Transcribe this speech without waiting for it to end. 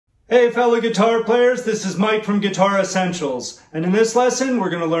Hey fellow guitar players, this is Mike from Guitar Essentials, and in this lesson we're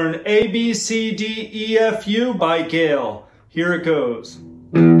going to learn ABCDEFU by Gayle. Here it goes.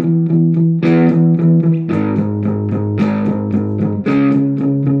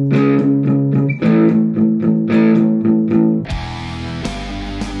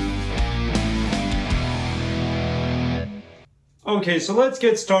 Okay, so let's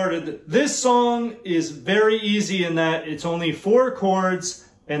get started. This song is very easy in that it's only 4 chords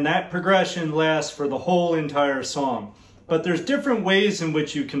and that progression lasts for the whole entire song. But there's different ways in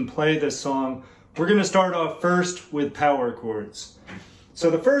which you can play this song. We're going to start off first with power chords. So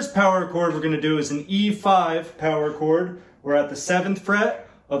the first power chord we're going to do is an E5 power chord. We're at the 7th fret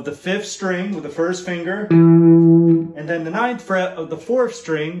of the 5th string with the first finger, and then the 9th fret of the 4th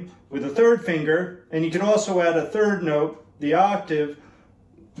string with the 3rd finger, and you can also add a 3rd note, the octave,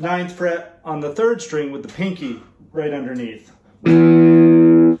 9th fret on the 3rd string with the pinky right underneath.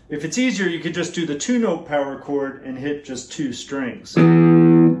 If it's easier, you could just do the 2-note power chord and hit just 2 strings,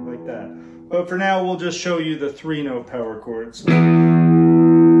 like that. But for now, we'll just show you the 3-note power chords. Now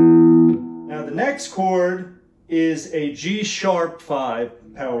the next chord is a G sharp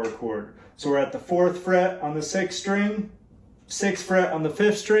 5 power chord. So we're at the 4th fret on the 6th string, 6th fret on the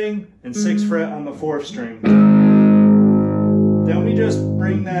 5th string, and 6th fret on the 4th string. Then we just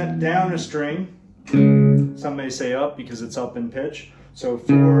bring that down a string. Some may say up because it's up in pitch. So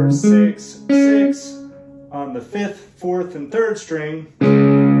 4, 6, 6 on the 5th, 4th, and 3rd string.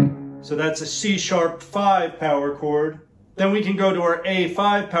 So that's a C sharp 5 power chord. Then we can go to our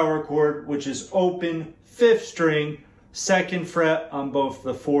A5 power chord, which is open 5th string, 2nd fret on both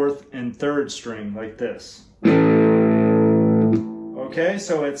the 4th and 3rd string, like this. Okay,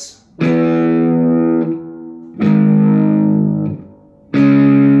 so it's...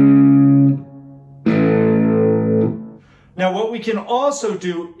 Now what we can also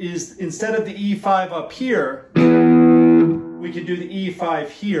do is, instead of the E5 up here, we can do the E5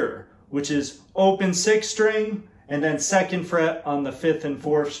 here, which is open 6th string and then 2nd fret on the 5th and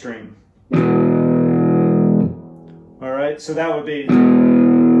 4th string. All right, so that would be...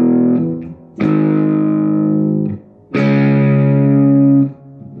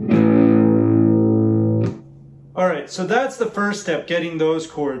 All right, so that's the first step, getting those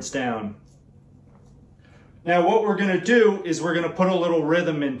chords down. Now what we're going to do is we're going to put a little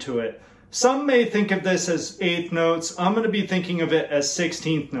rhythm into it. Some may think of this as 8th notes. I'm going to be thinking of it as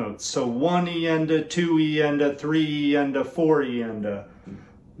 16th notes. So 1 E enda, 2 E enda, 3 E enda, 4 E enda.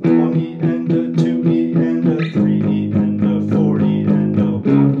 1 E enda, 2 E enda, 3 E enda, 4 E enda,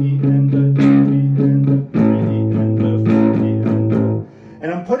 1 E enda, 2 E enda, 3 E enda, 4 E enda.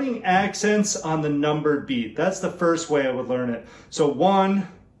 And I'm putting accents on the numbered beat. That's the first way I would learn it. So 1,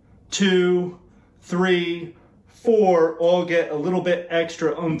 2, 3, 4 all get a little bit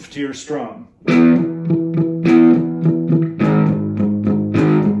extra oomph to your strum.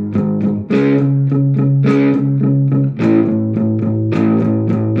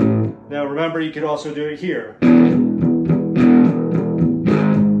 Now remember, you could also do it here.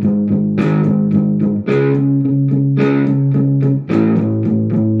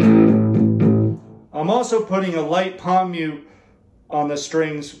 I'm also putting a light palm mute on the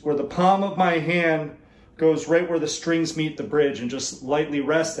strings where the palm of my hand goes right where the strings meet the bridge and just lightly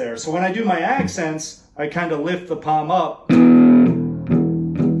rest there. So when I do my accents, I kind of lift the palm up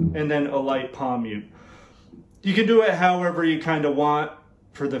and then a light palm mute. You can do it however you kind of want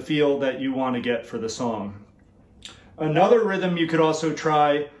for the feel that you want to get for the song. Another rhythm you could also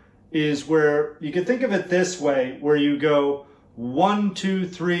try is where you could think of it this way, where you go 1, 2,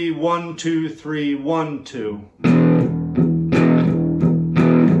 3, 1, 2, 3, 1, 2.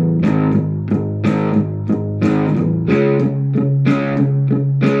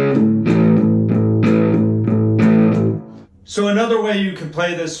 So another way you can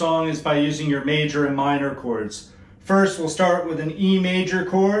play this song is by using your major and minor chords. First, we'll start with an E major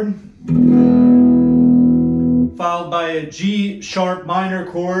chord, followed by a G sharp minor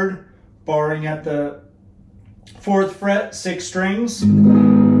chord, barring at the 4th fret, 6 strings.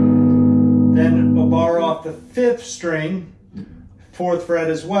 Then a bar off the 5th string, 4th fret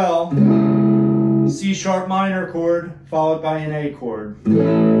as well, C sharp minor chord, followed by an A chord.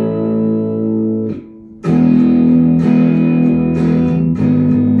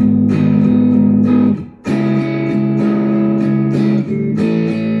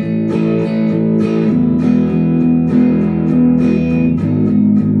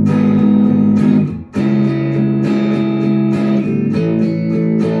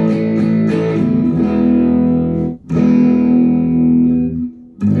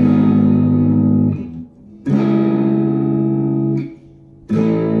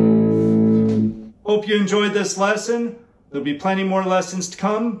 Hope you enjoyed this lesson. There'll be plenty more lessons to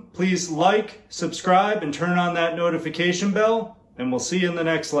come. Please like, subscribe, and turn on that notification bell, and we'll see you in the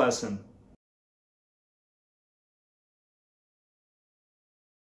next lesson.